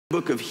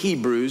Book of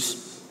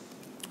Hebrews.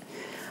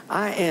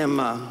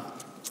 I'm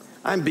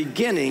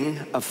beginning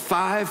a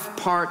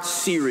 5-part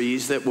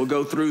series that will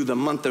go through the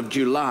month of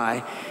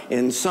July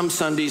in some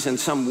Sundays and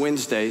some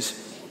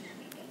Wednesdays.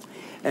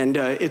 And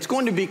it's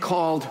going to be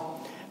called,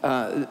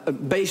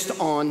 based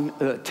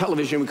on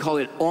television, we call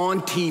it On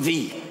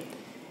TV.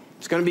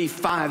 It's going to be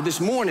 5. This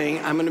morning,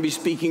 I'm going to be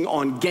speaking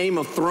on Game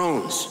of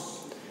Thrones.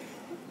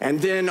 And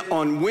then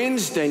on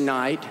Wednesday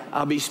night,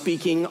 I'll be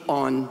speaking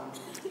on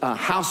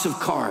House of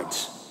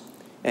Cards.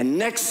 And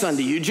next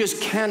Sunday, you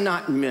just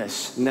cannot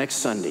miss next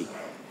Sunday.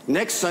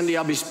 Next Sunday,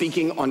 I'll be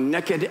speaking on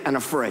Naked and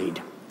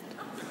Afraid.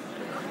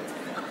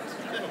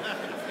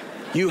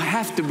 You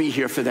have to be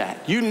here for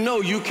that. You know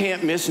you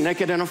can't miss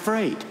Naked and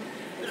Afraid.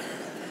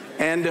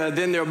 And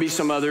then there'll be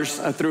some others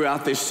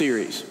throughout this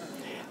series.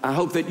 I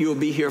hope that you'll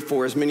be here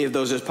for as many of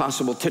those as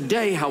possible.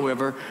 Today,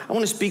 however, I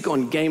want to speak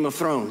on Game of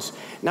Thrones.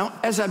 Now,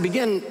 as I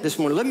begin this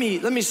morning, let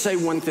me say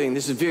one thing.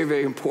 This is very,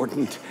 very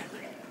important.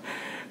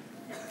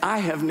 I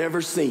have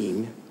never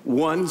seen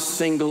one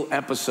single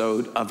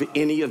episode of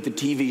any of the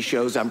TV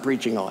shows I'm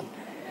preaching on.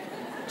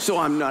 So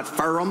I'm not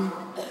for them.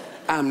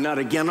 I'm not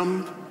against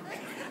them.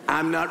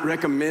 I'm not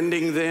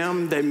recommending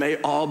them. They may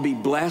all be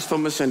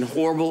blasphemous and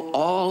horrible.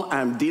 All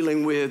I'm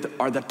dealing with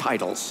are the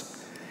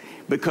titles.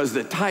 Because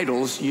the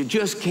titles, you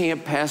just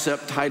can't pass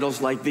up titles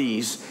like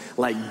these,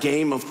 like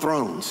Game of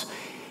Thrones.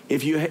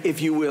 If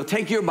you will,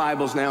 take your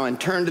Bibles now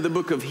and turn to the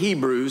book of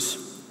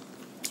Hebrews,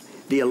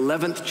 the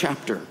 11th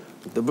chapter.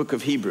 The book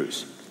of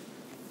Hebrews.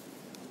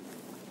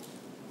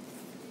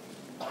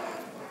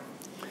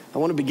 I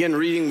want to begin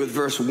reading with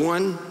verse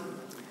 1.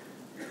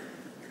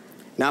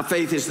 Now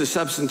faith is the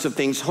substance of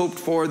things hoped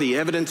for, the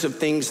evidence of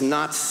things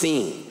not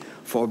seen.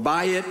 For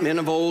by it men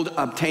of old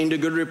obtained a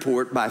good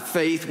report. By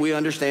faith we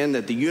understand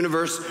that the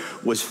universe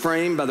was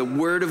framed by the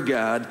word of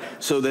God,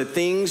 so that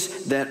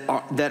things that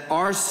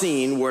are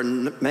seen were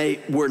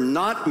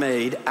not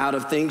made out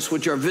of things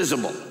which are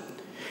visible.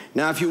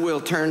 Now if you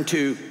will, turn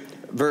to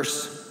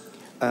verse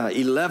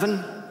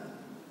 11.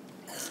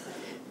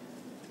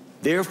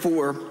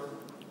 Therefore,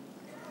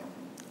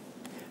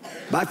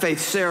 by faith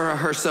Sarah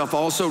herself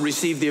also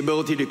received the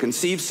ability to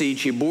conceive seed.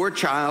 She bore a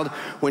child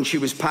when she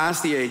was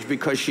past the age,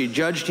 because she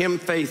judged him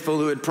faithful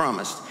who had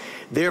promised.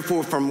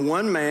 Therefore, from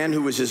one man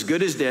who was as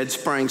good as dead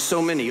sprang so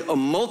many, a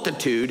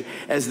multitude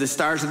as the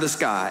stars of the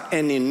sky,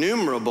 and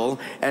innumerable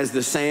as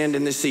the sand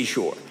in the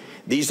seashore.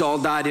 These all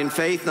died in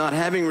faith, not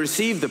having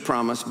received the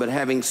promise, but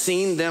having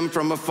seen them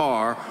from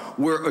afar,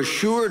 were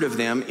assured of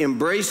them,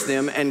 embraced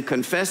them, and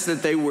confessed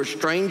that they were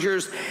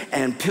strangers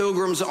and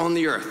pilgrims on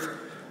the earth.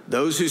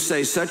 Those who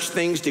say such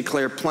things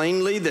declare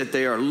plainly that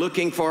they are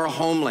looking for a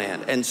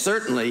homeland. And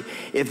certainly,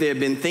 if they had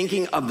been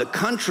thinking of the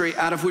country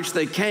out of which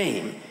they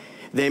came,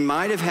 they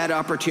might have had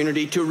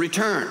opportunity to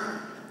return.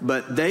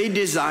 But they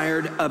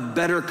desired a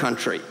better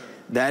country,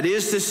 that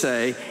is to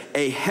say,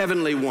 a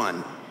heavenly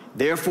one.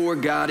 Therefore,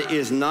 God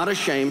is not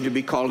ashamed to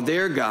be called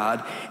their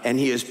God, and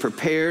he has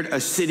prepared a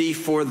city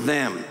for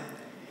them.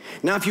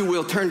 Now, if you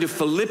will, turn to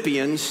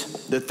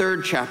Philippians, the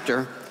 3rd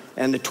chapter,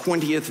 and the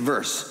 20th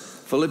verse.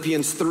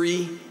 Philippians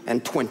 3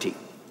 and 20.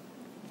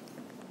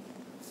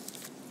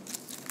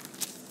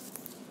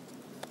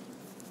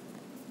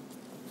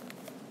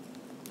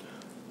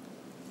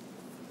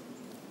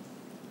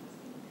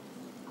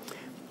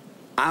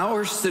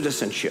 Our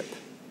citizenship.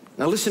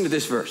 Now listen to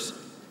this verse.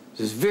 This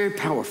is very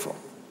powerful.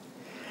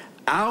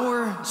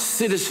 Our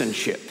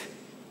citizenship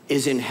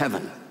is in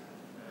heaven,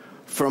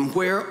 from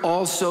where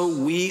also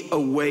we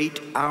await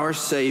our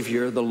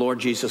Savior, the Lord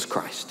Jesus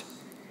Christ.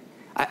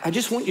 I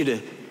just want you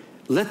to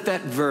let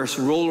that verse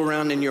roll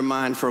around in your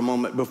mind for a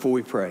moment before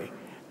we pray.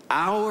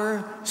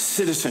 Our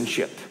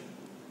citizenship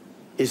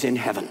is in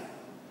heaven,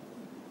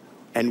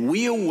 and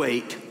we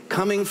await,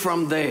 coming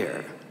from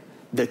there,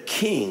 the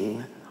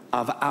King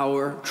of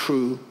our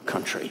true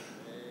country,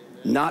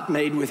 not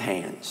made with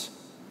hands.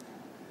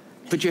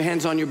 Put your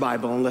hands on your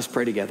Bible and let's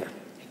pray together.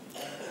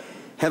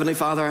 Heavenly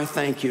Father, I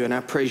thank you and I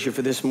praise you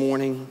for this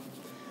morning.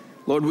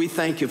 Lord, we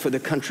thank you for the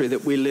country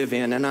that we live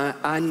in. And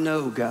I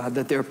know, God,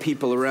 that there are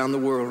people around the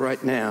world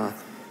right now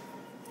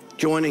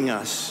joining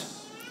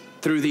us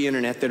through the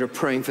internet that are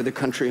praying for the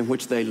country in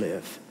which they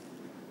live.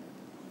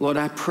 Lord,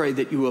 I pray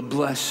that you will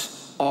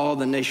bless all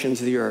the nations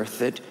of the earth,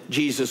 that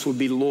Jesus will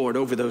be Lord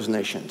over those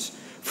nations,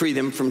 free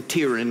them from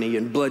tyranny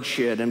and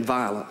bloodshed and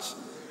violence.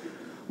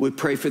 We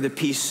pray for the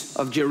peace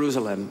of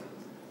Jerusalem.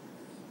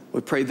 We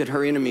pray that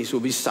her enemies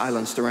will be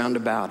silenced around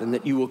about, and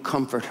that you will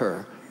comfort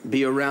her,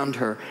 be around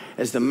her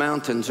as the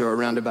mountains are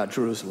around about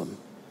Jerusalem.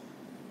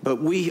 But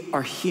we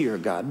are here,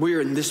 God. We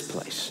are in this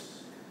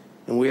place.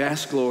 And we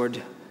ask,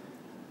 Lord,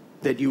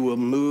 that you will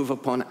move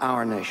upon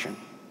our nation.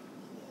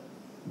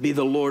 Be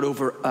the Lord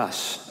over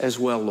us as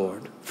well,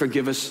 Lord.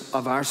 Forgive us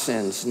of our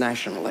sins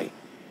nationally.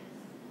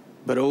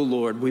 But, oh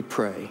Lord, we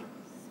pray,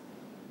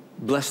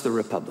 bless the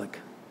republic.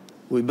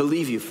 We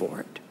believe you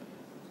for it.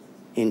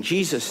 In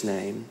Jesus'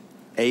 name,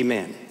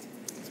 amen.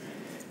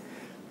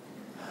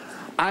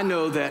 I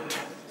know that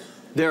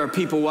there are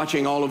people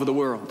watching all over the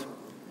world.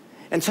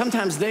 And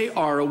sometimes they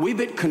are a wee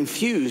bit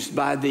confused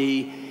by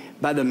the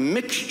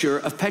mixture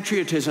of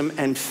patriotism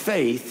and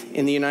faith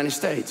in the United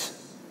States.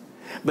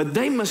 But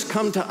they must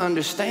come to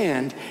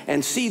understand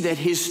and see that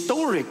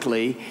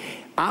historically,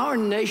 our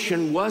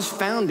nation was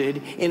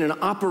founded in an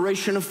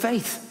operation of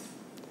faith.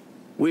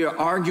 We are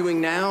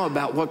arguing now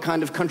about what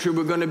kind of country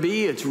we're going to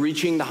be. It's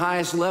reaching the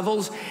highest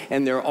levels,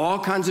 and there are all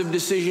kinds of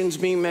decisions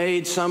being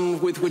made,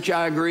 some with which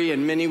I agree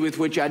and many with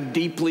which I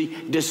deeply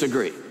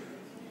disagree.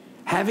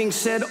 Having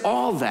said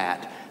all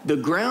that, the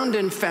ground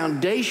and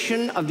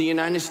foundation of the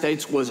United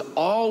States was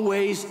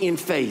always in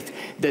faith,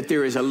 that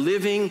there is a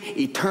living,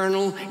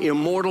 eternal,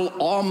 immortal,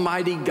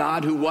 almighty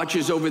God who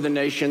watches over the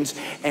nations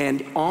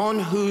and on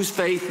whose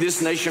faith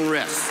this nation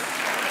rests.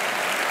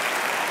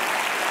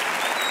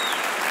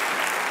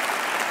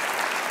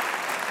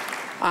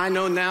 I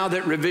know now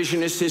that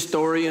revisionist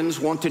historians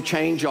want to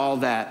change all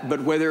that,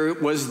 but whether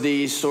it was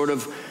the sort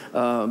of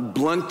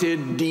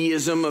blunted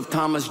deism of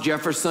Thomas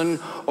Jefferson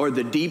or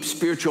the deep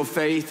spiritual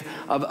faith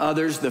of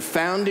others, the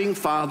founding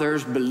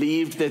fathers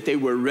believed that they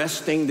were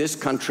resting this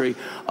country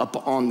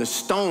upon the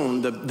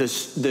stone,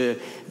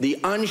 the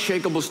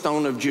unshakable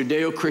stone of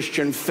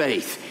Judeo-Christian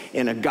faith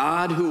in a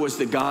God who was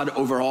the God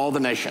over all the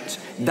nations.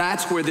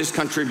 That's where this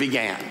country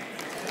began.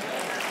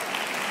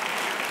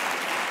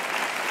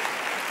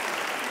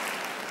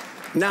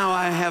 Now,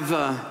 I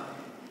have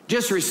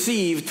just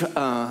received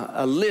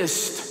a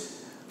list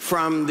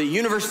from the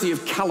University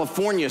of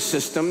California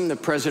system, the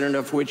president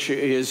of which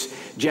is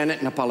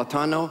Janet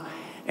Napolitano,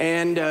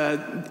 and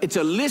it's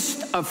a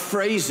list of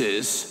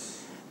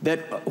phrases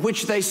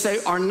which they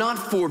say are not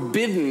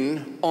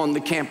forbidden on the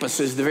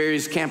campuses, the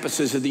various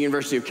campuses of the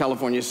University of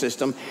California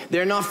system.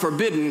 They're not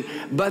forbidden,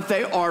 but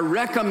they are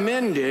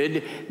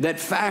recommended that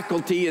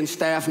faculty and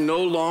staff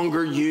no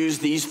longer use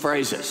these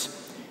phrases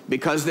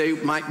because they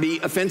might be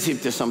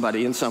offensive to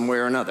somebody in some way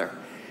or another.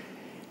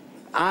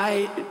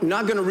 I'm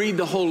not going to read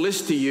the whole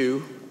list to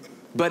you,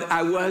 but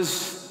I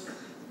was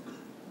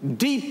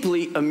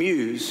deeply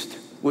amused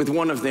with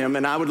one of them,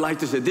 and I would like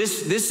to say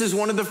this is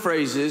one of the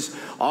phrases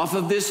off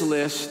of this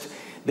list.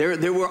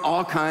 There were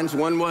all kinds.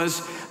 One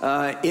was,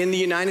 in the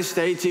United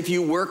States, if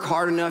you work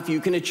hard enough,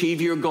 you can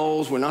achieve your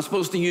goals. We're not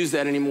supposed to use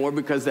that anymore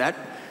because that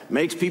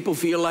makes people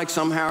feel like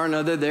somehow or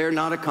another they're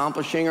not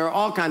accomplishing, or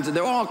all kinds.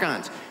 There are all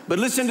kinds. But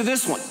listen to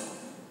this one.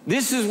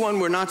 This is one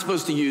we're not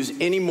supposed to use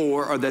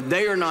anymore, or that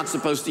they are not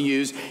supposed to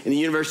use in the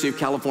University of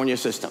California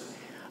system.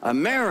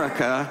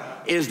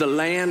 America is the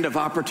land of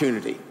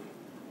opportunity.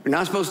 We're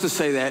not supposed to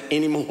say that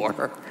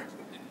anymore.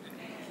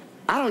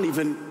 I don't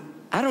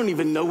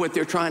even know what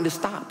they're trying to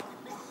stop.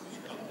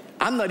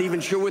 I'm not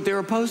even sure what they're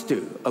opposed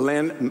to.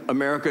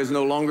 America is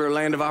no longer a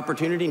land of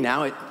opportunity.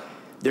 Now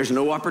there's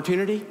no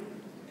opportunity.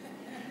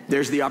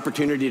 There's the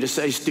opportunity to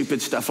say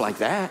stupid stuff like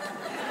that.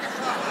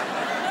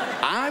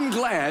 I'm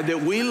glad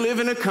that we live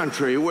in a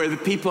country where the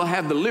people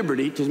have the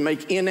liberty to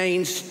make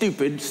inane,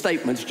 stupid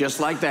statements just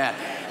like that,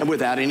 and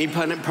without any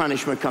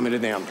punishment coming to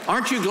them.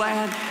 Aren't you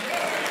glad?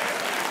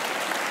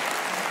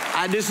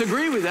 I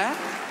disagree with that,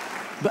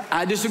 but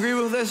I disagree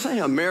with what they're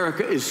saying.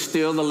 America is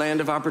still the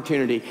land of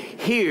opportunity.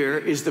 Here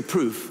is the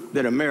proof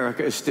that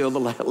America is still the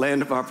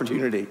land of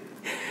opportunity.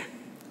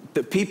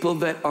 The people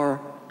that are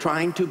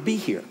trying to be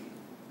here,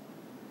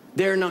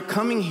 they're not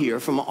coming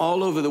here from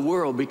all over the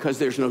world because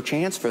there's no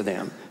chance for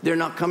them. They're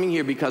not coming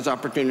here because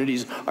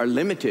opportunities are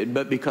limited,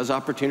 but because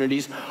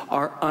opportunities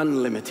are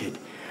unlimited.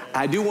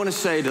 I do want to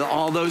say to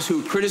all those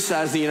who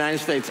criticize the United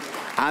States,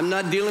 I'm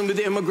not dealing with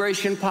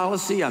immigration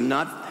policy.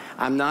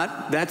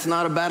 That's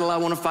not a battle I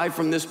want to fight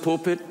from this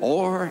pulpit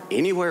or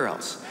anywhere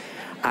else.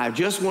 I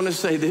just want to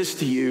say this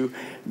to you.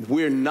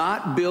 We're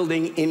not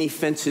building any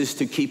fences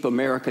to keep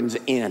Americans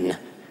in.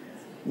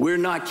 We're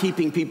not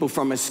keeping people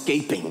from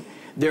escaping.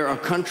 There are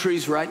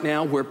countries right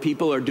now where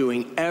people are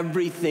doing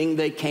everything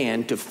they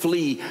can to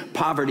flee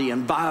poverty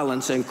and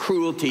violence and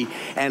cruelty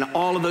and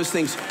all of those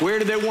things. Where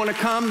do they want to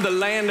come? The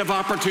land of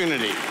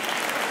opportunity.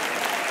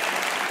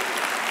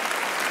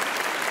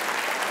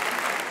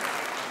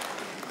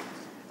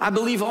 I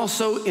believe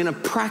also in a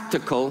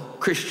practical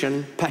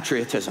Christian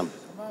patriotism.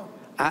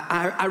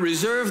 I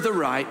reserve the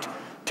right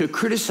to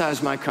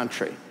criticize my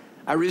country.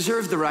 I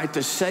reserve the right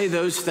to say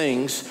those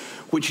things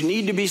which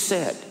need to be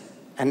said.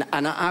 And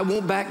I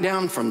won't back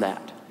down from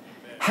that.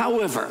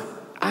 However,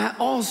 I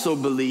also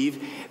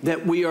believe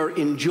that we are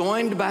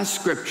enjoined by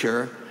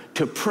Scripture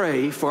to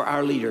pray for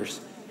our leaders,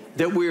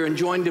 that we are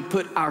enjoined to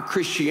put our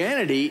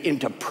Christianity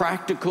into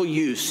practical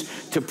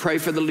use to pray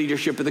for the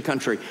leadership of the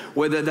country,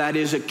 whether that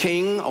is a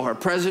king or a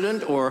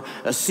president or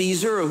a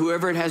Caesar or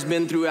whoever it has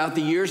been throughout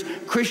the years.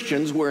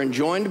 Christians were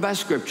enjoined by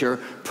Scripture,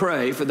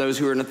 pray for those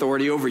who are in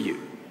authority over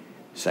you.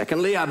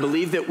 Secondly, I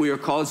believe that we are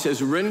called, it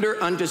says,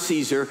 render unto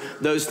Caesar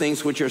those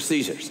things which are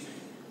Caesar's.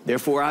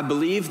 Therefore, I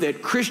believe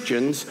that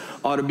Christians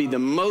ought to be the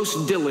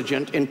most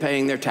diligent in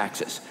paying their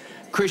taxes.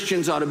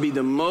 Christians ought to be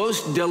the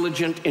most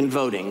diligent in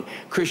voting.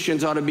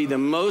 Christians ought to be the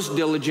most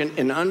diligent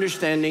in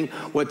understanding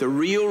what the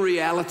real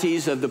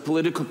realities of the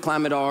political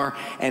climate are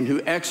and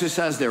who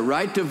exercise their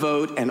right to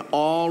vote and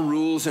all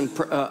rules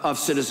of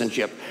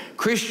citizenship.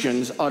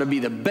 Christians ought to be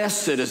the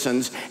best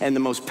citizens and the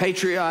most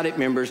patriotic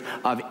members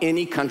of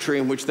any country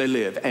in which they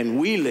live. And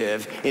we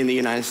live in the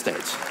United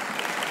States.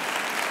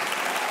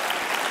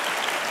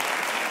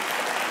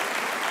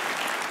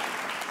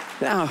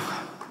 Now,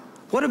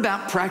 what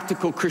about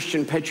practical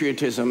Christian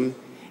patriotism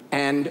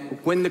and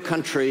when the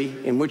country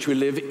in which we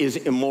live is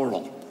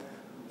immoral?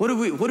 What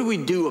do we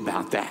do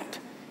about that?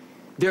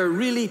 There are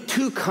really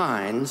two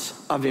kinds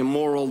of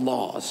immoral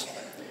laws.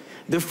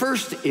 The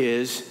first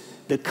is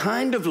the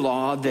kind of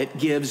law that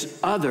gives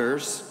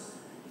others,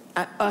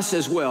 us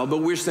as well, but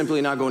we're simply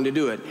not going to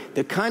do it,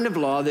 the kind of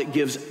law that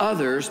gives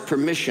others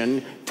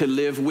permission to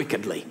live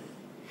wickedly.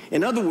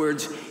 In other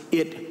words,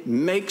 it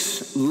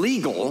makes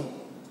legal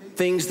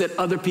things that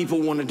other people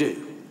want to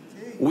do.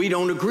 We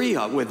don't agree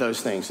with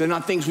those things. They're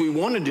not things we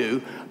want to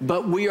do,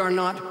 but we are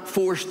not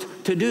forced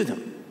to do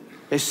them.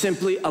 They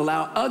simply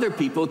allow other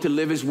people to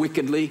live as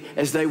wickedly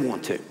as they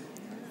want to.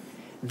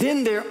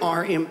 Then there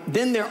are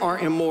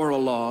immoral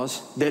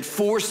laws that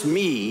force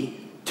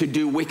me to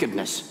do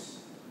wickedness.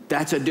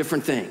 That's a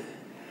different thing.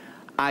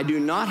 I do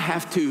not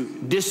have to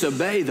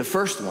disobey the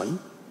first one.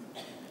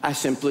 I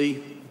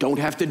simply don't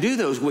have to do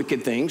those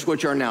wicked things,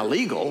 which are now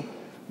legal,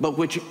 but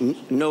which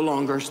no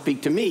longer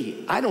speak to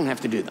me. I don't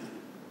have to do them.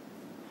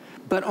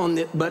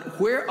 But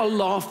where a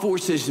law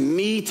forces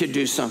me to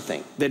do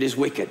something that is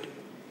wicked,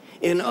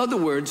 in other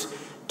words,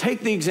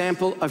 take the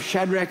example of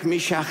Shadrach,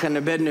 Meshach, and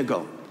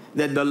Abednego,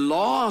 that the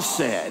law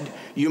said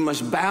you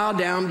must bow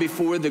down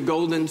before the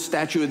golden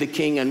statue of the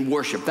king and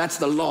worship. That's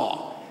the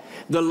law.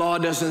 The law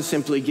didn't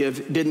simply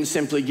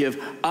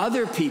give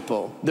other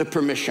people the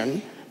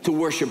permission to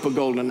worship a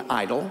golden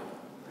idol,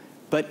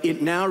 but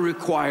it now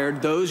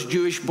required those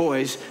Jewish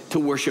boys to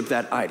worship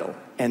that idol.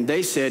 And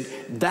they said,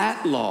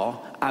 that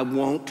law I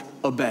won't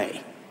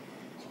obey.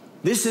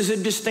 This is a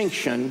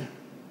distinction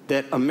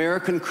that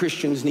American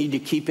Christians need to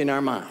keep in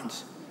our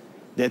minds,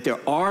 that there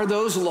are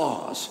those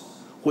laws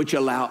which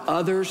allow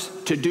others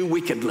to do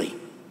wickedly.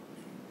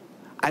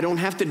 I don't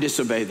have to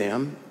disobey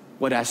them.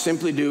 What I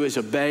simply do is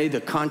obey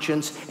the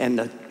conscience and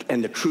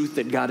the truth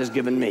that God has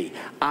given me.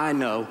 I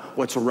know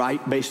what's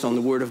right based on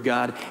the Word of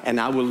God, and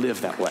I will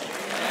live that way.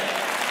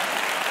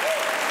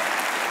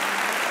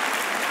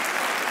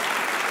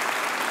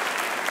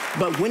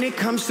 But when it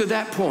comes to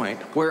that point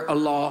where a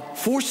law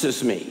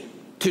forces me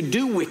to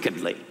do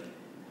wickedly,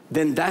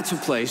 then that's a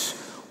place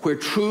where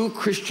true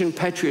Christian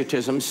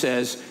patriotism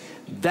says,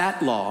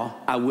 that law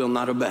I will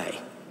not obey.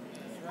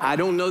 I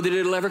don't know that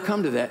it'll ever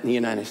come to that in the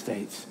United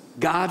States.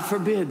 God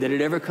forbid that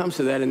it ever comes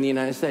to that in the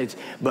United States.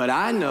 But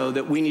I know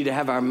that we need to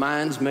have our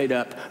minds made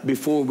up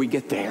before we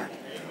get there.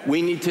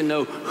 We need to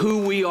know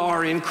who we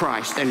are in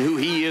Christ and who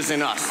He is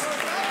in us.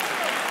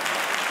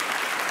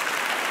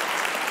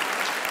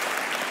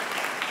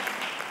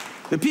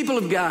 The people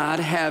of God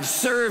have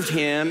served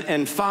Him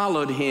and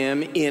followed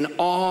Him in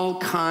all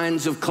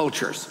kinds of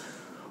cultures,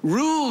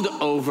 ruled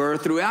over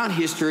throughout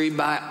history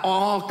by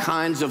all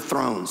kinds of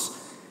thrones.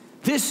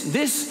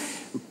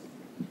 This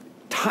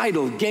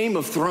title, Game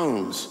of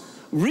Thrones,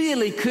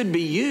 really could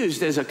be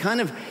used as a kind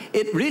of,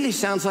 it really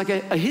sounds like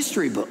a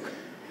history book.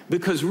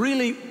 Because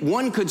really,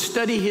 one could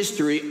study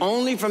history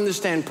only from the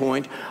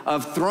standpoint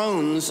of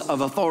thrones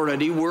of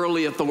authority,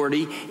 worldly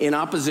authority, in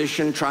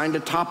opposition, trying to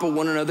topple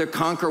one another,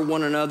 conquer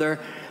one another.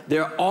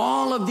 There are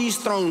all of these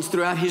thrones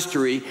throughout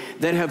history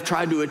that have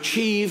tried to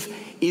achieve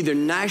either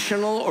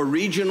national or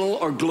regional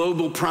or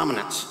global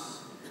prominence.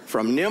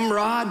 From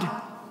Nimrod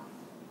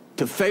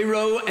to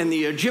Pharaoh and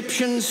the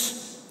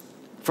Egyptians,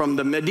 from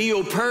the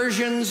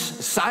Medo-Persians,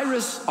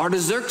 Cyrus,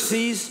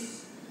 Artaxerxes,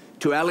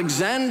 to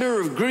Alexander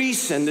of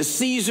Greece and the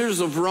Caesars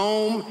of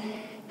Rome,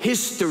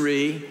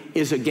 history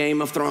is a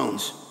game of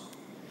thrones.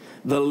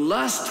 The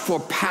lust for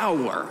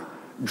power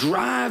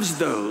drives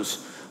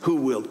those who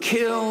will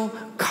kill,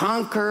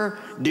 conquer,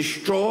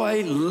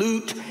 destroy,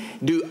 loot,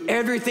 do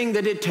everything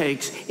that it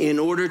takes in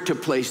order to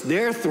place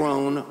their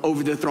throne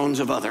over the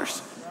thrones of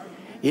others.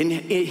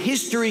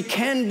 History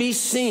can be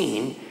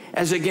seen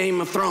as a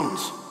game of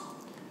thrones.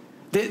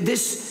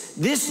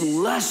 This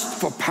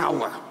lust for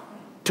power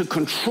to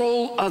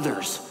control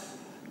others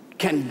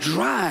can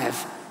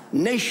drive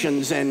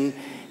nations and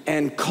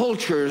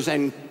cultures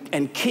and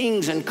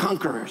kings and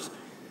conquerors,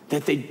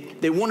 that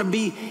they want to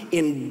be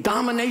in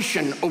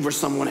domination over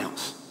someone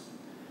else.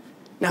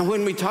 Now,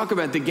 when we talk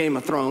about the Game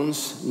of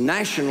Thrones,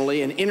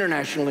 nationally and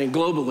internationally and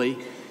globally,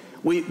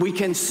 we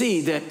can see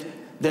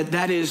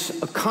that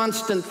is a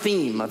constant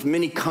theme of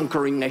many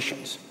conquering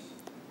nations.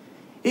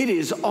 It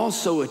is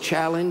also a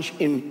challenge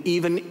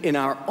even in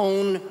our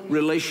own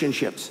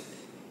relationships.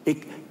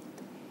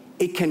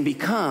 It can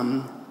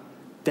become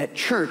that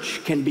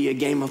church can be a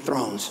Game of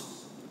Thrones.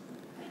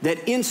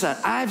 that inside,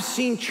 I've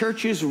seen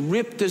churches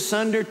ripped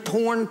asunder,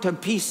 torn to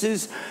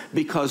pieces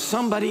because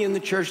somebody in the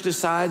church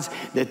decides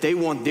that they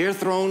want their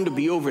throne to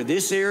be over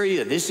this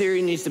area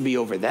needs to be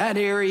over that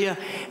area,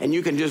 and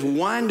you can just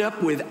wind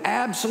up with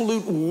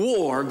absolute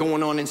war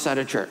going on inside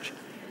a church.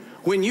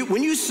 When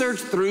you search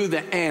through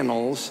the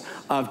annals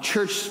of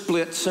church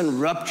splits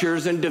and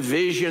ruptures and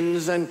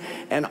divisions and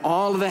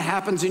all of that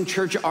happens in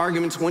church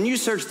arguments, when you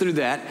search through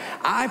that,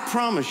 I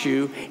promise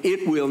you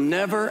it will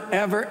never,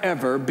 ever,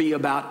 ever be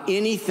about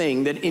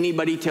anything that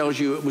anybody tells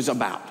you it was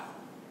about.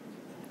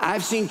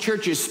 I've seen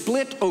churches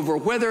split over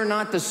whether or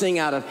not to sing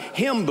out of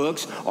hymn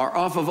books or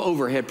off of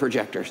overhead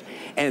projectors.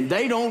 And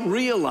they don't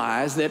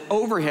realize that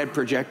overhead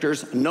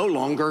projectors no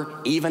longer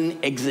even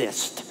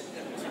exist.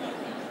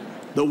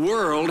 The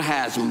world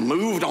has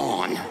moved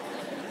on,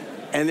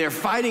 and they're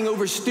fighting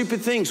over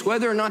stupid things,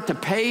 whether or not to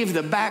pave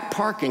the back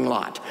parking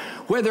lot,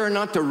 whether or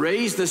not to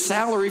raise the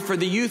salary for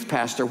the youth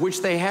pastor,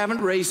 which they haven't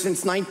raised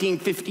since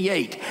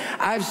 1958.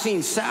 I've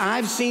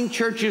seen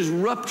churches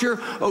rupture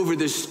over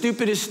the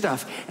stupidest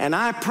stuff, and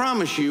I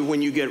promise you,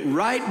 when you get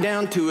right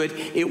down to it,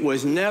 it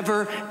was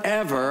never,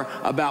 ever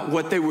about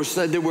what they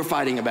said they were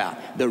fighting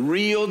about. The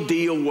real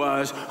deal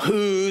was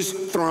whose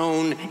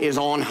throne is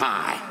on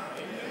high.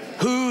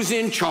 Who's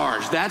in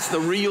charge? That's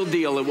the real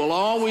deal. It will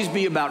always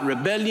be about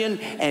rebellion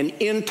and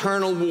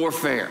internal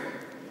warfare.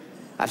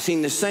 I've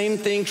seen the same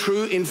thing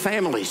true in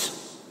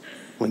families.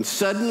 When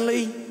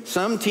suddenly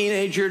some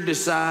teenager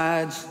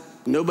decides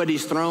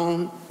nobody's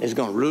throne is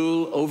going to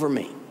rule over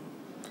me.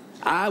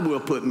 I will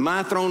put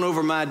my throne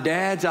over my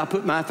dad's, I'll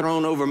put my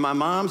throne over my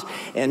mom's,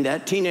 and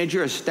that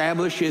teenager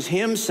establishes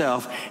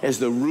himself as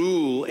the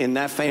rule in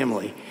that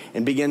family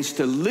and begins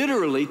to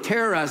literally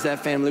terrorize that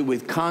family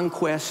with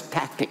conquest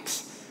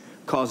tactics,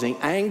 causing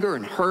anger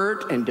and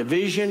hurt and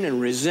division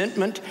and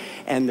resentment,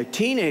 and the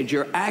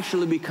teenager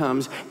actually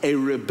becomes a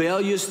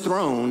rebellious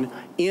throne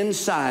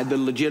inside the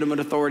legitimate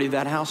authority of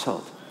that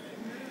household.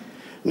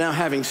 Now,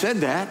 having said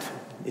that,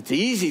 it's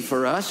easy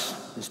for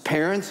us as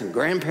parents and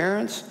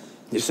grandparents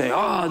to say,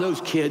 oh, those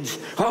kids,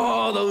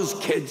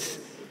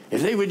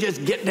 if they would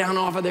just get down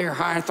off of their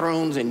high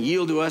thrones and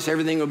yield to us,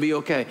 everything will be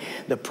okay.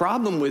 The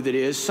problem with it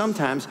is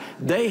sometimes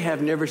they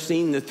have never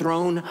seen the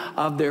throne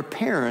of their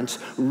parents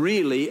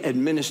really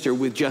administer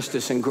with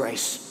justice and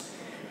grace.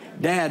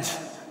 Dads,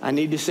 I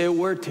need to say a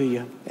word to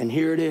you, and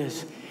here it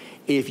is.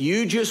 If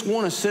you just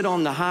want to sit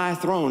on the high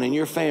throne in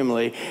your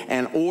family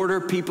and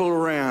order people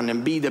around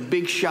and be the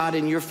big shot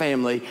in your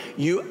family,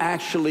 you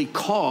actually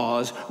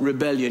cause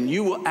rebellion.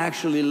 You will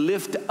actually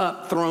lift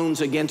up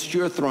thrones against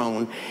your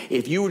throne.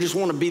 If you just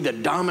want to be the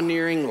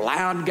domineering,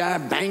 loud guy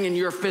banging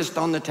your fist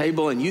on the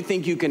table and you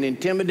think you can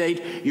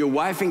intimidate your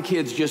wife and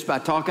kids just by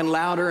talking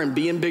louder and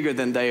being bigger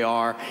than they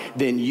are,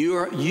 then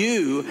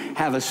you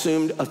have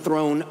assumed a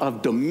throne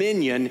of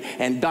dominion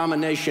and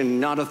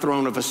domination, not a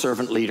throne of a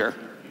servant leader.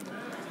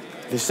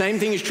 The same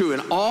thing is true in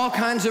all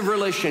kinds of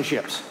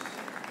relationships.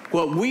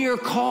 What we are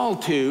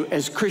called to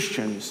as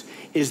Christians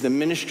is the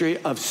ministry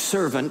of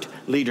servant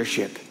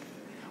leadership,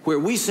 where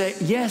we say,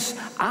 yes,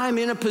 I'm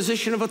in a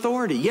position of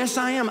authority. Yes,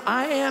 I am.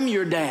 I am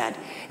your dad.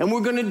 And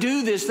we're going to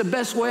do this the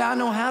best way I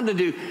know how to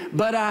do.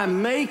 But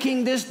I'm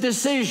making this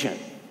decision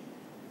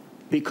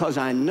because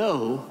I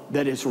know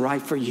that it's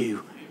right for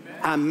you.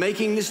 I'm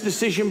making this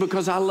decision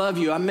because I love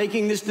you. I'm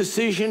making this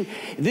decision.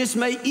 This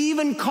may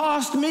even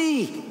cost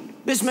me.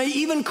 This may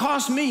even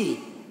cost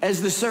me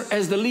as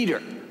the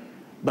leader,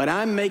 but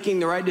I'm making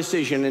the right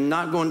decision and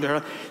not going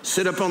to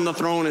sit up on the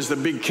throne as the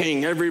big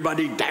king.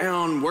 Everybody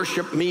down,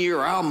 worship me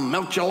or I'll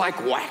melt you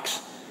like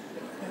wax.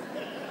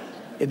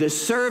 The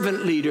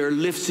servant leader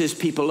lifts his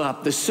people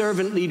up. The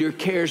servant leader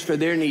cares for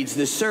their needs.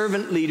 The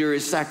servant leader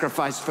is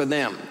sacrificed for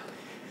them.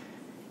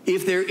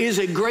 If there is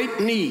a great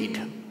need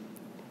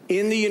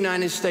in the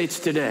United States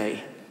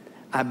today,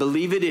 I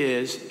believe it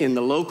is in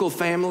the local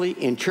family,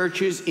 in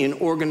churches, in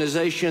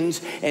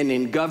organizations, and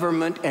in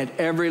government at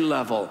every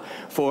level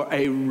for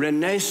a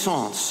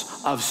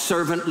renaissance of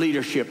servant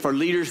leadership, for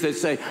leaders that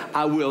say,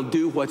 I will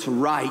do what's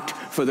right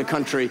for the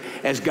country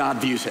as God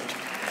views it.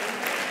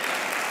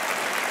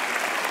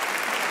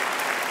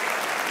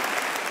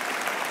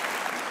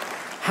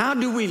 How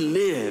do we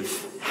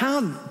live?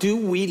 How do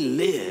we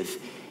live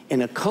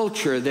in a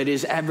culture that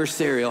is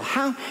adversarial?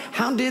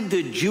 How did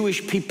the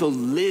Jewish people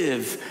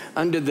live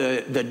under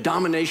the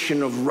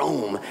domination of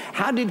Rome?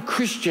 How did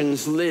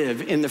Christians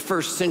live in the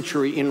first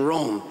century in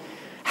Rome?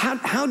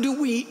 How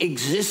do we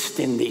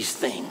exist in these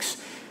things?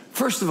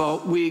 First of all,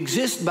 we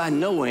exist by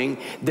knowing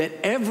that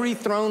every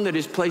throne that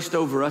is placed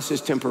over us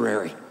is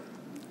temporary.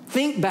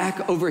 Think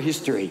back over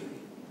history.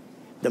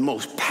 The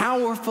most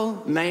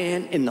powerful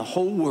man in the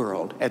whole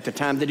world at the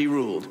time that he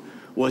ruled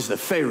was the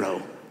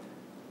Pharaoh,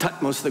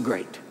 Thutmose the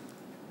Great.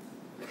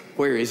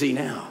 Where is he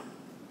now?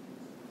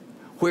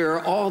 Where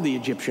are all the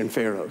Egyptian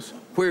pharaohs?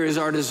 Where is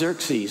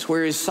Artaxerxes?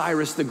 Where is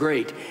Cyrus the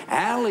Great?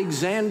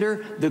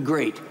 Alexander the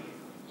Great.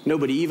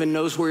 Nobody even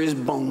knows where his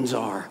bones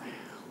are.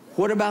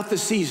 What about the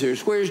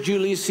Caesars? Where's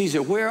Julius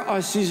Caesar? Where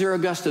are Caesar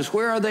Augustus?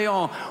 Where are they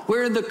all?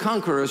 Where are the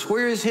conquerors?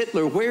 Where is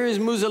Hitler? Where is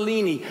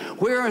Mussolini?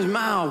 Where is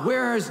Mao?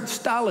 Where is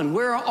Stalin?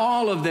 Where are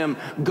all of them?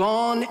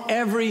 Gone,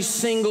 every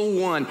single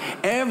one.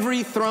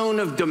 Every throne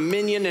of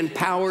dominion and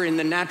power in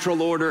the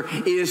natural order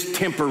is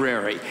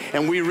temporary.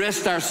 And we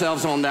rest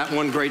ourselves on that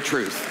one great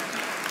truth.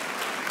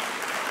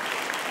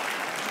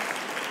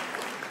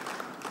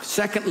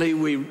 Secondly,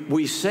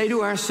 we say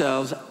to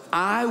ourselves,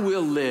 I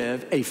will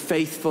live a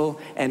faithful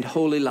and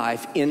holy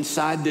life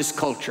inside this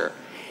culture.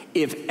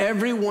 If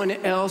everyone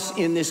else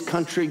in this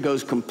country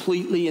goes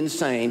completely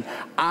insane,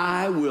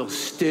 I will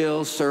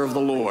still serve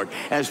the Lord.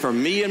 As for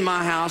me and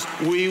my house,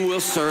 we will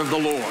serve the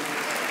Lord.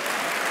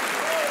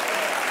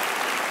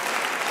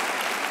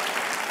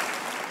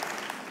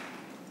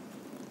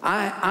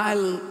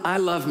 I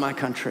love my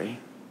country.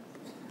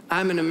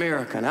 I'm an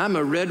American. I'm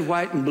a red,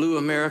 white, and blue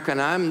American.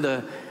 I'm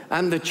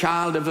the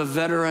child of a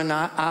veteran.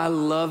 I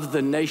love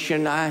the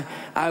nation.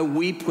 I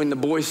weep when the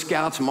Boy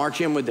Scouts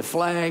march in with the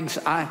flags.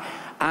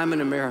 I'm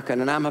an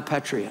American and I'm a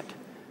patriot.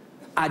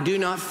 I do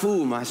not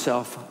fool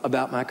myself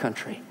about my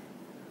country.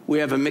 We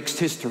have a mixed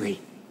history.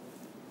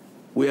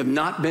 We have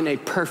not been a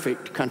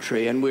perfect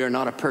country, and we are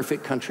not a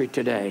perfect country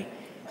today.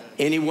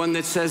 Anyone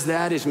that says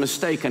that is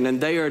mistaken,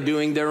 and they are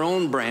doing their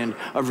own brand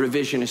of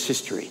revisionist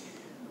history.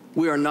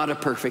 We are not a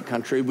perfect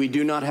country. We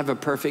do not have a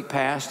perfect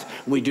past.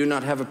 We do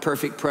not have a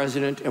perfect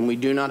president, and we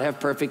do not have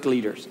perfect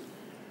leaders.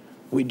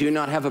 We do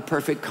not have a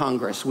perfect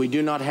Congress. We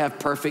do not have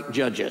perfect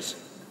judges.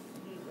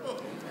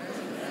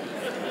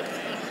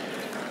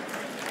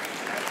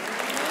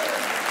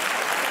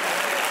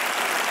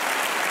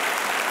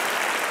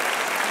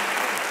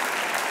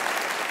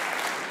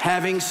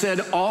 Having said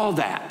all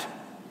that,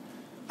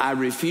 I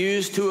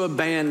refuse to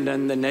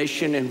abandon the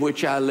nation in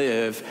which I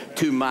live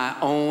to my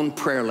own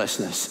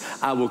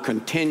prayerlessness. I will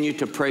continue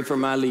to pray for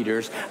my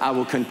leaders. I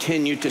will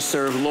continue to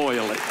serve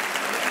loyally.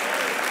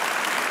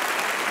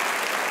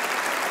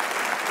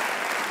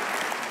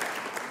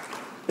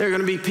 There are going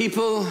to be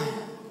people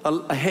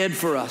ahead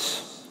for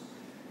us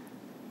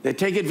that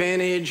take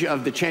advantage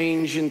of the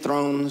change in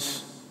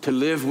thrones to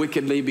live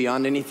wickedly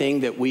beyond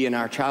anything that we in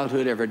our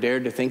childhood ever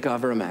dared to think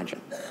of or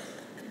imagine.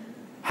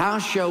 How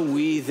shall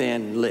we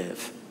then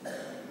live?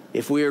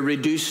 If we are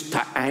reduced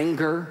to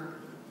anger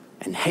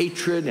and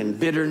hatred and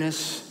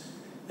bitterness,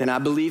 then I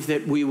believe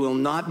that we will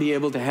not be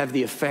able to have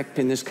the effect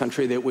in this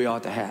country that we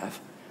ought to have.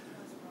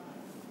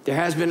 There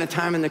has been a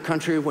time in the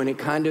country when we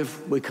kind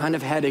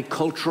of had a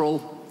cultural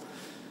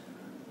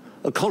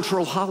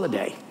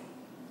holiday,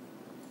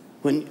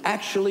 when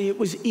actually it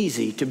was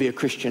easy to be a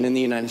Christian in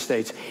the United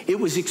States. It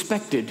was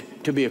expected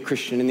to be a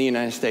Christian in the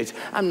United States.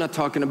 I'm not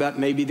talking about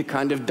maybe the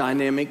kind of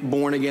dynamic,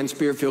 born-again,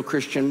 spirit-filled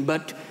Christian,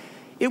 but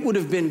it would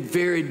have been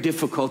very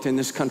difficult in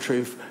this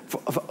country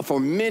for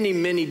many,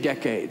 many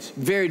decades,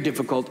 very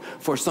difficult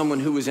for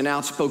someone who was an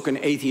outspoken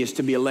atheist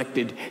to be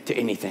elected to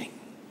anything.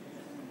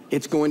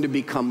 It's going to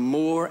become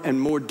more and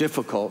more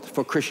difficult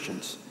for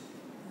Christians.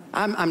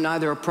 I'm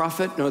neither a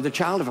prophet nor the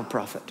child of a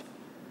prophet,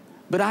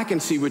 but I can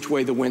see which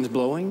way the wind's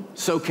blowing.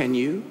 So can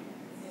you.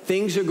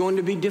 Things are going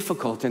to be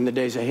difficult in the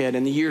days ahead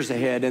and the years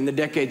ahead and the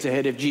decades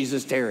ahead if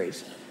Jesus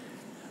tarries.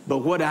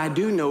 But what I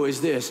do know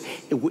is this: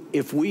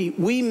 if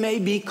we may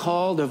be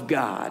called of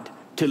God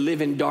to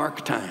live in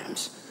dark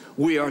times,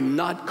 we are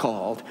not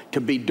called to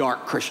be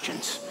dark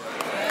Christians.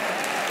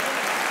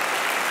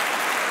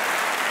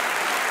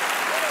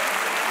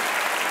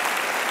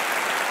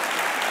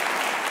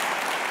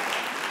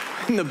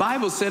 And the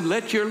Bible said,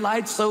 let your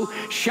light so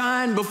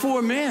shine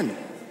before men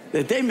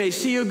that they may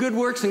see your good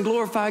works and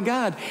glorify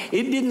God.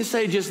 It didn't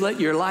say just let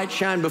your light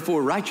shine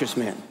before righteous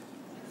men.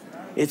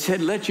 It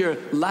said, let your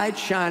light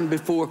shine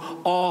before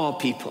all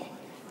people.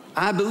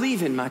 I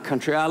believe in my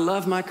country. I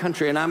love my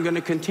country, and I'm going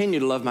to continue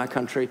to love my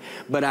country.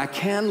 But I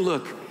can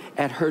look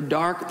at her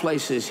dark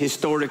places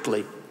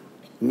historically,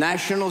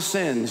 national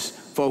sins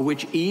for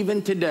which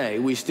even today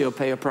we still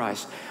pay a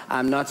price.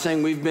 I'm not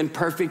saying we've been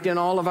perfect in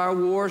all of our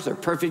wars or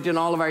perfect in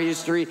all of our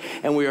history,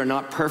 and we are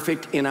not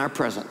perfect in our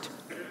present.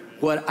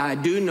 What I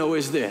do know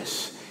is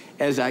this: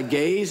 as I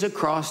gaze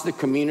across the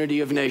community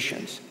of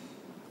nations,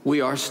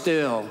 we are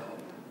still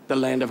the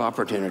land of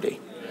opportunity.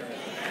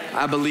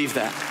 I believe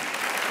that.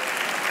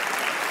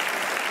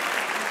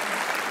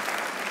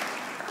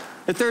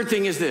 The third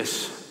thing is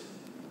this: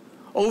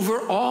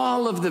 over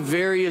all of the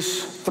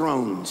various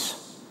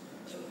thrones,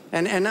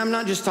 and I'm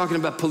not just talking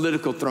about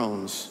political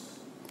thrones,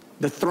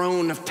 the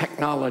throne of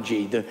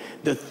technology,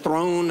 the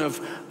throne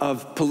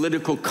of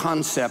political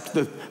concept,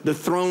 the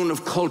throne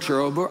of culture,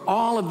 over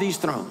all of these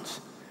thrones,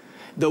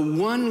 the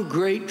one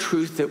great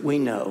truth that we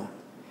know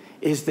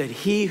is that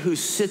he who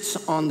sits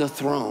on the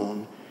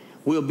throne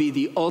will be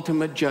the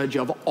ultimate judge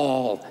of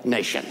all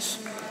nations.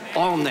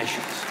 All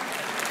nations.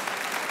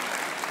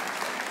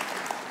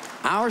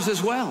 Ours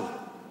as well.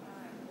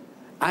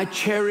 I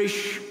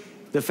cherish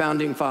the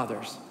founding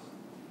fathers.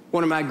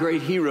 One of my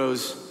great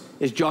heroes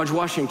is George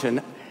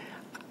Washington.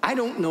 I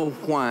don't know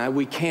why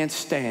we can't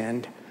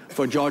stand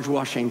for George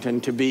Washington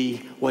to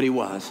be what he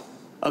was.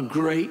 a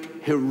great,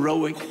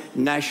 heroic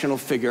national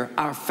figure,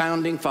 our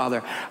founding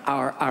father,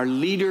 our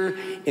leader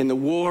in the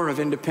War of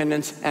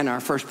Independence, and our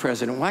first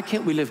president. Why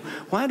can't we live?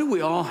 Why do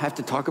we all have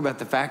to talk about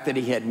the fact that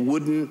he had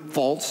wooden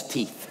false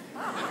teeth?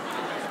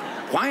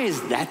 Why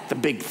is that the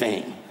big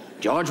thing?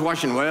 George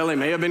Washington, well, he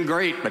may have been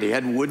great, but he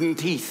had wooden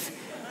teeth.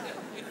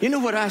 You know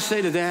what I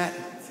say to that?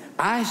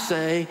 I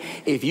say,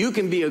 if you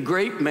can be a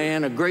great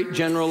man, a great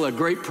general, a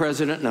great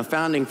president, and a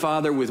founding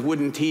father with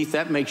wooden teeth,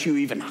 that makes you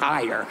even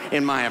higher,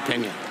 in my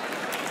opinion.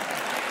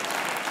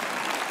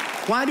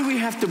 Why do we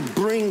have to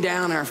bring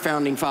down our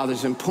founding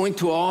fathers and point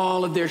to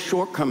all of their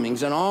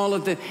shortcomings and all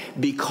of the...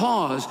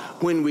 Because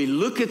when we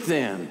look at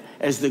them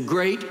as the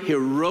great,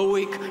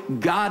 heroic,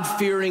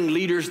 God-fearing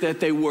leaders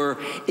that they were,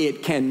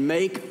 it can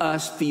make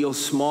us feel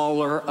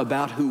smaller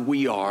about who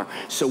we are.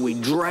 So we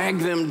drag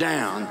them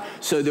down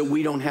so that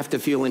we don't have to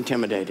feel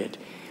intimidated.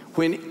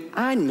 When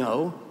I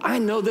know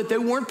that they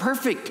weren't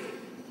perfect,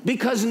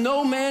 because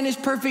no man is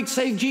perfect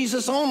save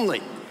Jesus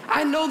only.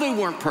 I know they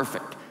weren't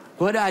perfect.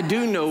 What I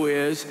do know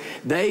is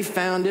they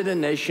founded a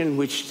nation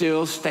which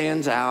still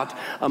stands out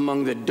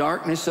among the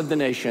darkness of the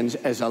nations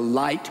as a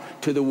light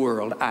to the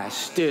world. I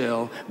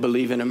still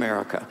believe in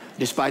America,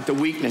 despite the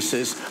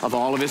weaknesses of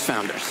all of its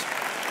founders.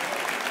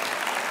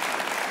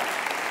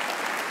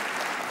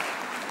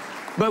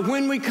 But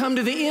when we come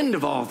to the end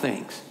of all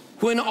things,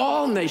 when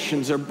all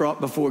nations are brought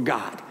before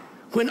God,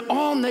 when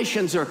all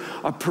nations are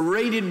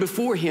paraded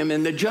before him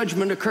and the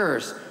judgment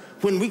occurs,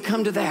 when we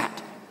come to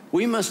that,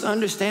 we must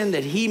understand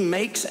that he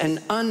makes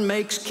and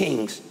unmakes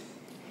kings.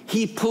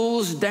 He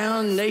pulls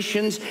down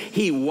nations.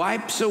 He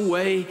wipes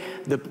away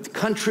the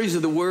countries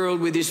of the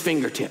world with his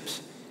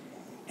fingertips.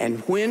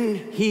 And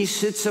when he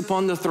sits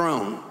upon the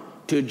throne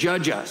to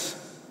judge us,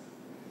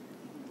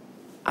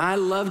 I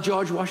love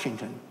George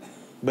Washington,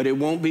 but it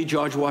won't be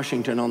George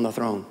Washington on the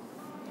throne.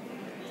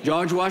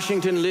 George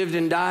Washington lived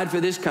and died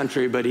for this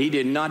country, but he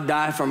did not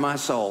die for my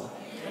soul.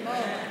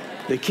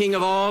 The King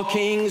of all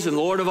kings and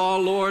Lord of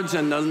all lords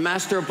and the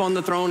master upon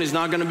the throne is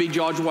not going to be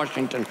George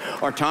Washington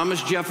or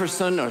Thomas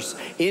Jefferson or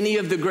any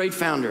of the great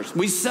founders.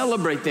 We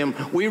celebrate them.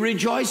 We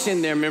rejoice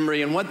in their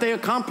memory and what they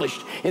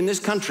accomplished in this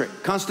country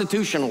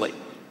constitutionally,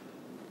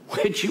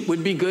 which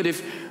would be good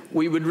if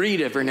we would read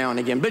every now and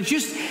again. But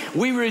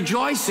we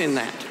rejoice in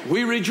that.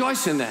 We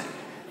rejoice in that.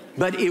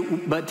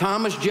 But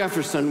Thomas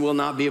Jefferson will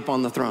not be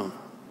upon the throne.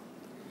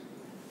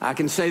 I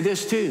can say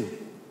this too.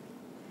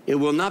 It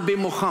will not be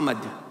Muhammad,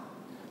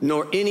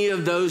 nor any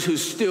of those who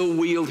still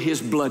wield his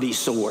bloody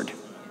sword.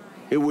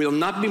 It will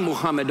not be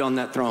Muhammad on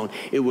that throne.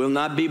 It will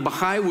not be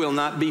Baha'i, will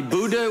not be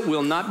Buddha, it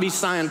will not be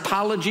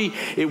Scientology.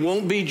 It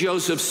won't be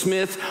Joseph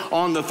Smith.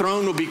 On the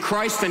throne will be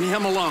Christ and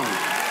him alone.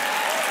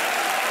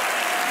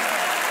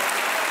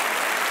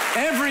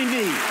 Every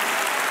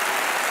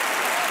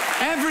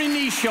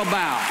knee shall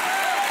bow.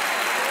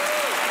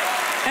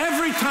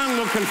 Every tongue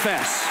will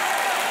confess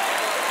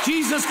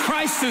Jesus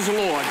Christ is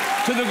Lord,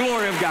 to the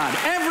glory of God.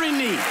 Every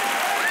knee.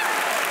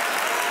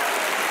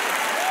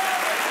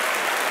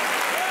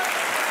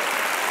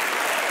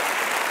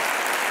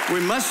 We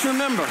must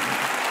remember,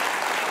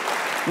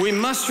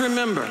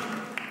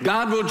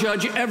 God will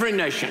judge every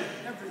nation.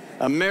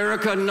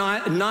 America,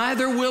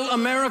 neither will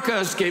America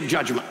escape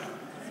judgment.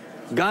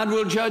 God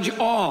will judge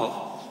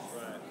all.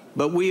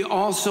 But we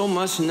also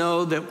must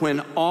know that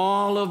when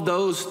all of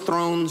those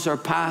thrones are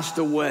passed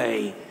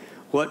away,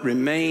 what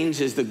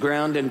remains is the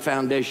ground and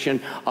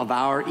foundation of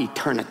our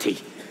eternity.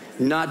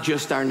 Not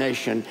just our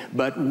nation,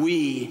 but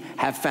we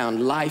have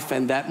found life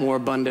and that more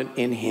abundant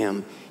in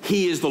him.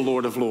 He is the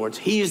Lord of Lords.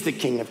 He is the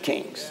King of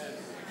Kings.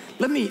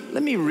 Let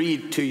me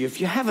read to you.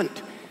 If you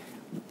haven't,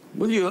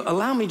 will you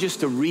allow me just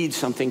to read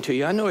something to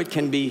you? I know it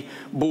can be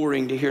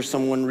boring to hear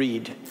someone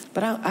read,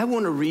 but I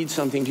want to read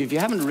something to you. If you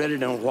haven't read it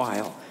in a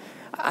while,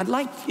 I'd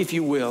like, if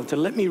you will, to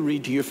let me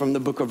read to you from the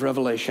book of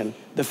Revelation,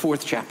 the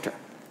 4th chapter.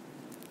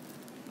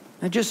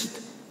 Now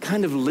just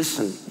kind of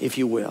listen, if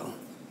you will.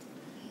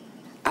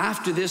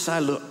 After this I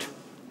looked,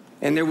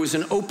 and there was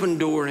an open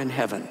door in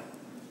heaven.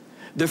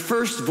 The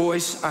first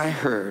voice I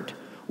heard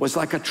was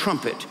like a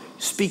trumpet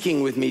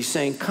speaking with me,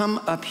 saying, "Come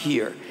up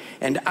here,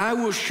 and I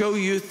will show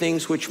you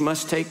things which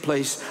must take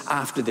place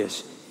after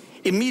this."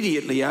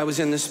 Immediately I was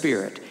in the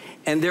Spirit,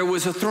 and there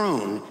was a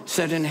throne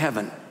set in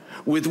heaven,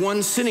 with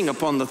one sitting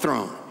upon the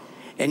throne.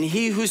 And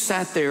he who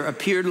sat there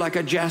appeared like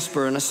a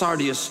jasper and a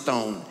sardius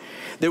stone.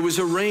 There was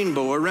a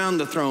rainbow around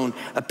the throne,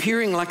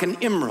 appearing like an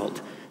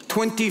emerald.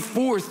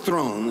 24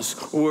 thrones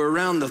were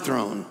around the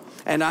throne.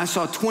 And I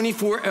saw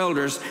 24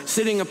 elders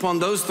sitting upon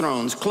those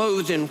thrones,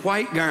 clothed in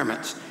white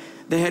garments.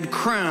 They had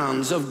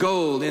crowns of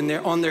gold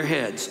on their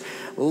heads.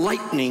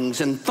 Lightnings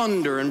and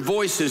thunder and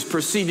voices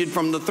proceeded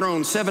from the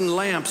throne. 7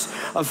 lamps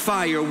of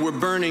fire were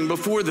burning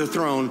before the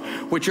throne,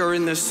 which are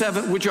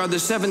the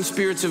 7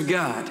 spirits of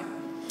God.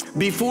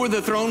 Before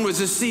the throne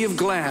was a sea of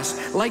glass,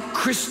 like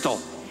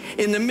crystal,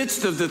 In the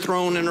midst of the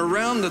throne and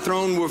around the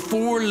throne were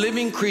 4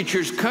 living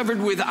creatures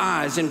covered with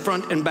eyes in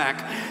front and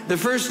back. The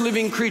first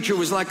living creature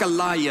was like a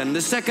lion.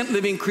 The second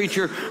living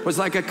creature was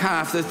like a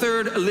calf. The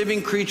third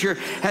living creature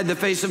had the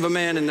face of a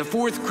man. And the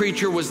fourth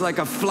creature was like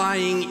a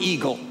flying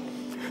eagle.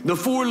 The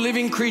 4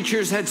 living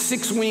creatures had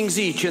 6 wings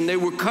each, and they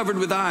were covered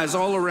with eyes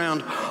all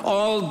around,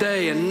 all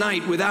day and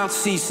night without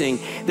ceasing.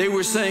 They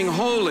were saying,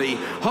 Holy,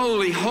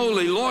 holy,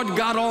 holy, Lord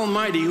God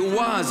Almighty, who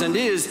was and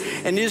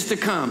is to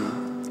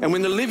come. And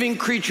when the living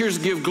creatures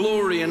give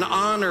glory and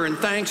honor and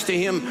thanks to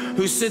him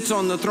who sits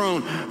on the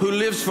throne, who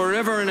lives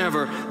forever and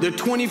ever, the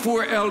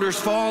 24 elders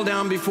fall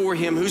down before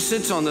him who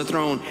sits on the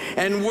throne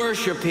and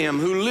worship him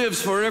who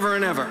lives forever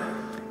and ever.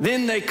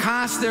 Then they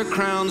cast their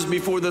crowns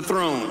before the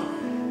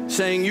throne,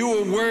 saying, You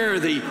are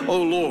worthy,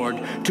 O Lord,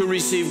 to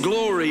receive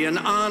glory and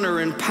honor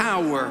and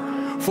power,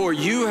 for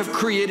you have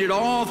created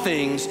all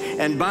things,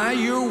 and by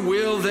your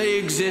will they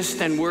exist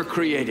and were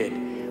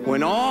created.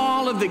 When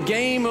all of the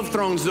Game of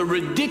Thrones, the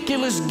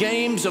ridiculous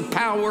games of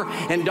power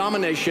and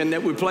domination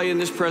that we play in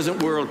this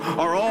present world,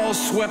 are all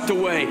swept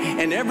away,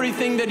 and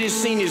everything that is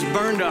seen is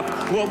burned up,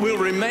 what will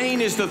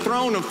remain is the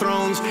throne of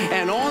thrones,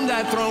 and on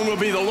that throne will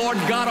be the Lord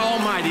God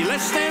Almighty.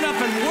 Let's stand up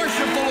and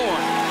worship the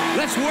Lord.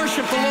 Let's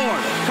worship the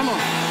Lord. Come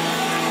on.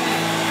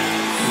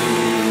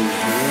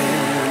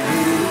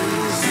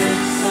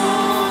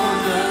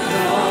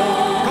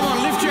 Come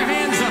on, lift your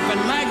hands up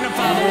and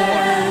magnify the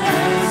Lord.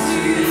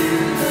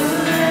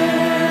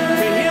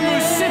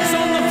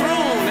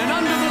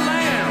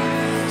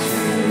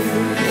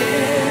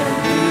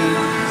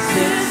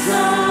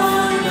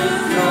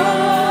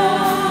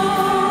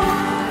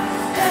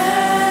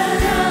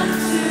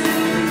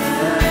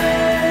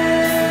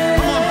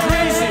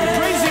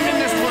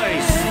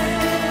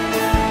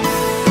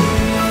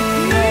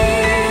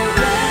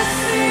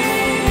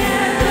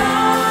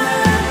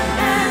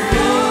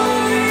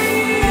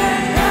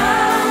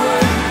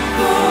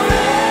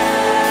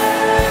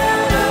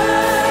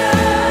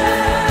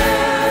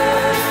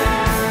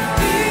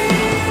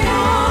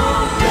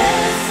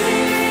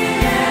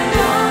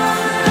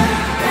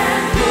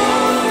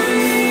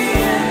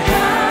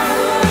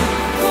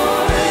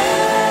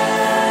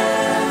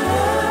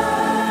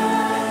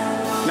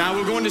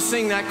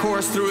 Sing that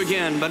chorus through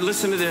again, but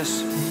listen to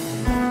this.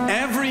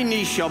 Every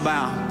knee shall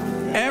bow,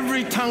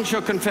 every tongue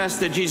shall confess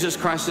that Jesus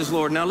Christ is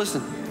Lord. Now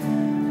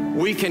listen,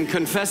 we can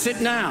confess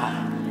it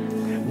now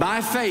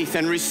by faith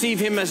and receive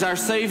him as our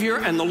Savior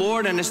and the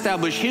Lord and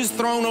establish his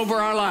throne over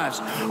our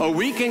lives. Or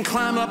we can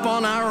climb up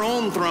on our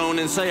own throne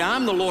and say,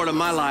 I'm the Lord of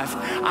my life.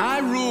 I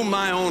rule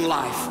my own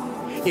life.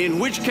 In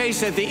which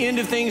case, at the end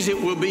of things, it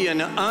will be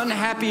an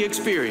unhappy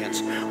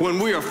experience when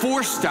we are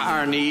forced to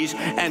our knees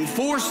and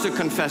forced to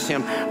confess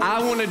him.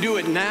 I want to do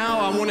it now.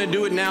 I want to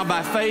do it now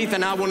by faith,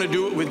 and I want to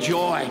do it with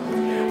joy.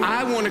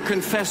 I want to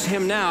confess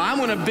him now. I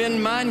want to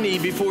bend my knee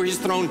before his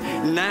throne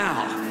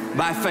now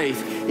by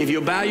faith. If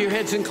you'll bow your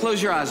heads and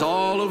close your eyes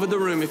all over the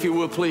room, if you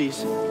will,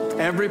 please.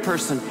 Every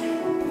person.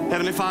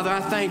 Heavenly Father, I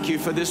thank you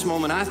for this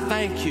moment. I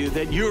thank you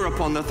that you're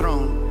upon the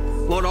throne.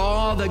 Lord,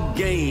 all the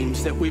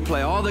games that we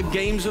play, all the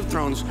games of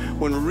thrones,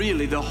 when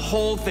really the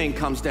whole thing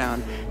comes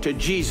down to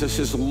Jesus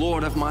is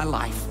Lord of my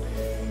life.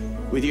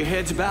 With your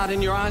heads bowed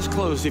and your eyes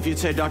closed, if you'd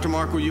say, Dr.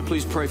 Mark, will you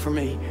please pray for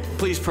me?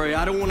 Please pray.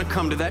 I don't want to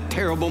come to that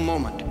terrible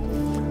moment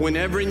when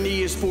every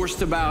knee is forced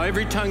to bow,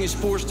 every tongue is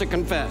forced to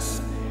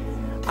confess.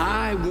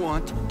 I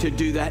want to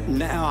do that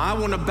now. I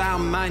want to bow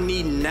my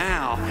knee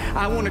now.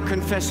 I want to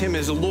confess him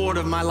as Lord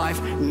of my life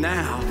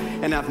now.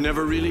 And I've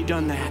never really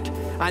done that.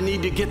 I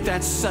need to get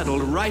that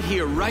settled right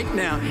here, right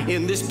now,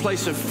 in this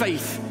place of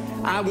faith.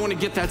 I want to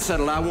get that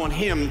settled. I want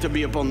him to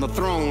be upon the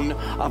throne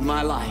of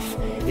my life.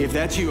 If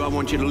that's you, I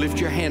want you to lift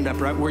your hand up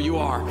right where you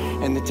are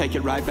and to take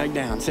it right back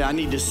down. Say, I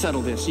need to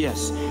settle this.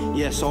 Yes,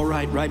 yes, all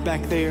right, right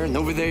back there and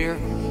over there.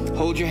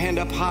 Hold your hand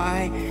up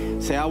high.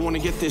 Say, I want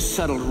to get this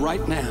settled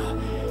right now.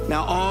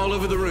 Now, all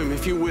over the room,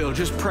 if you will,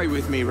 just pray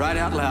with me right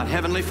out loud.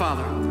 Heavenly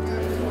Father,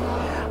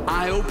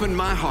 I open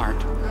my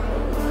heart.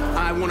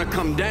 I want to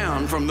come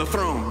down from the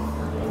throne.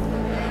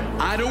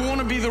 I don't want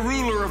to be the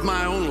ruler of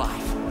my own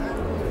life.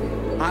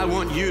 I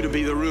want you to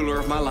be the ruler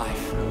of my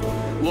life.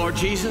 Lord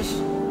Jesus,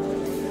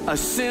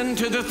 ascend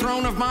to the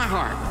throne of my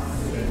heart.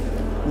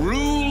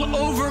 Rule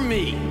over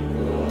me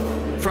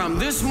from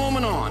this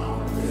moment on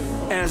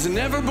as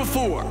never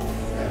before.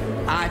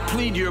 I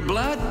plead your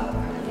blood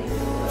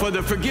for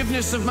the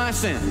forgiveness of my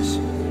sins.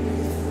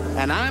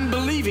 And I'm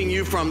believing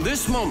you from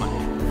this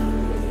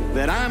moment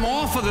that I'm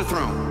off of the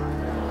throne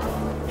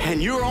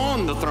and you're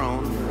on the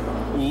throne,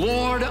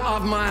 Lord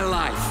of my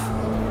life.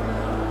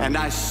 And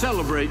I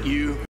celebrate you.